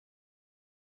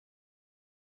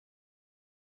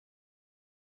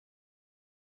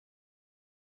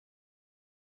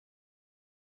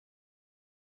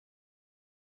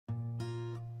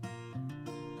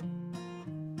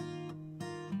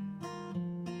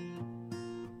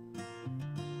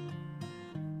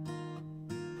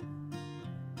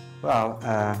Well,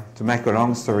 to make a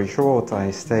long story short, I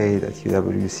stayed at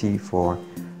UWC for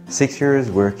 6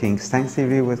 years, working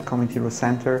extensively with Community Law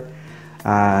Center.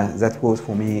 That was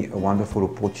for me a wonderful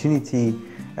opportunity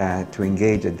to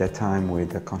engage at that time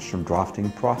with the constitutional drafting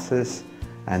process,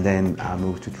 and then I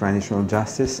moved to transitional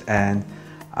justice, and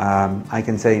I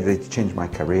can say that it changed my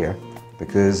career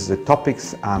because the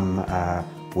topics I'm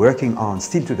working on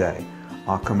still today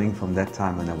are coming from that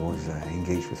time when I was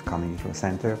engaged with Community Law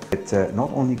Center. But not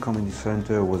only Community Law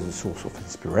Center was a source of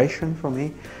inspiration for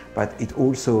me, but it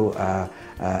also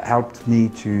helped me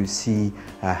to see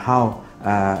how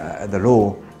the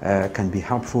law can be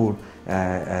helpful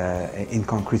in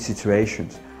concrete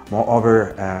situations.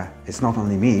 Moreover, it's not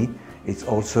only me, it's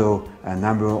also a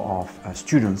number of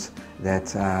students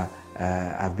that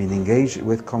have been engaged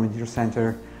with Community Law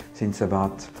Center since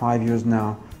about 5 years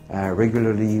now.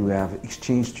 Regularly we have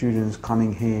exchange students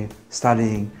coming here,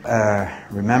 studying.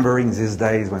 Remembering these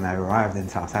days when I arrived in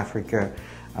South Africa,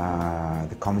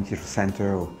 the Community Law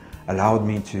Center allowed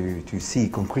me to see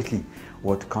concretely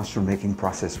what the constitutional making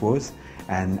process was,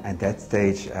 and at that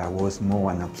stage I was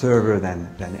more an observer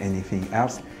than anything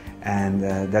else, and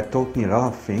that taught me a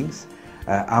lot of things.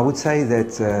 I would say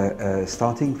that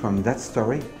starting from that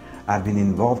story, I've been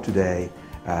involved today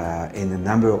in a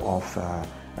number of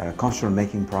constitutional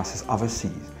making process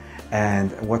overseas.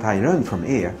 And what I learned from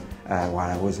here,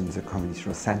 while I was in the Community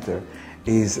Law Center,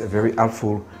 is very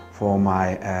helpful for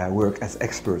my work as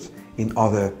expert in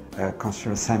other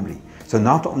constitutional assembly. So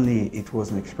not only it was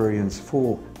an experience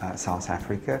for South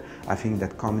Africa, I think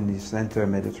that Community Law Center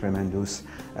made a tremendous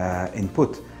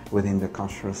input within the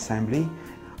constitutional assembly.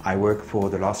 I worked for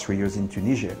the last 3 years in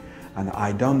Tunisia, and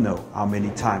I don't know how many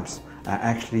times I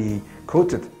actually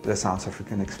quoted the South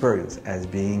African experience as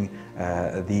being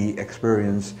the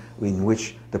experience in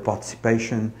which the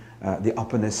participation, the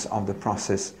openness of the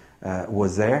process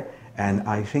was there, and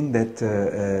I think that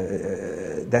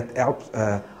that helped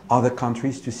other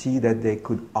countries to see that they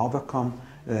could overcome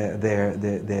their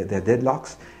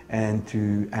deadlocks and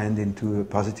to end into a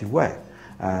positive way.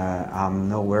 I'm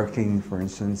now working, for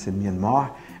instance, in Myanmar,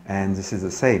 and this is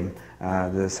the same.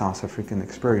 The South African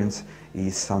experience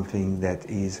is something that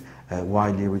is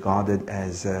widely regarded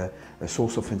as a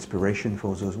source of inspiration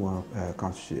for those who are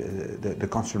the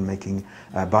constitutional making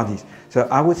bodies. So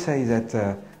I would say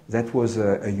that that was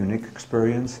a unique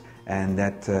experience, and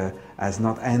that has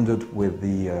not ended with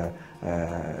the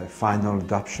final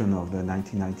adoption of the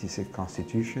 1996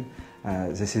 Constitution.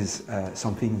 This is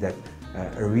something that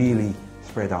really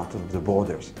spread out of the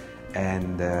borders,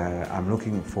 and I'm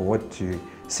looking forward to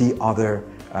see other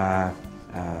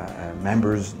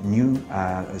members, new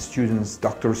students,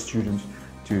 doctoral students,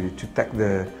 to take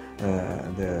the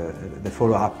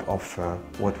follow-up of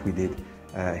what we did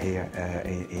here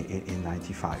in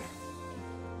 '95.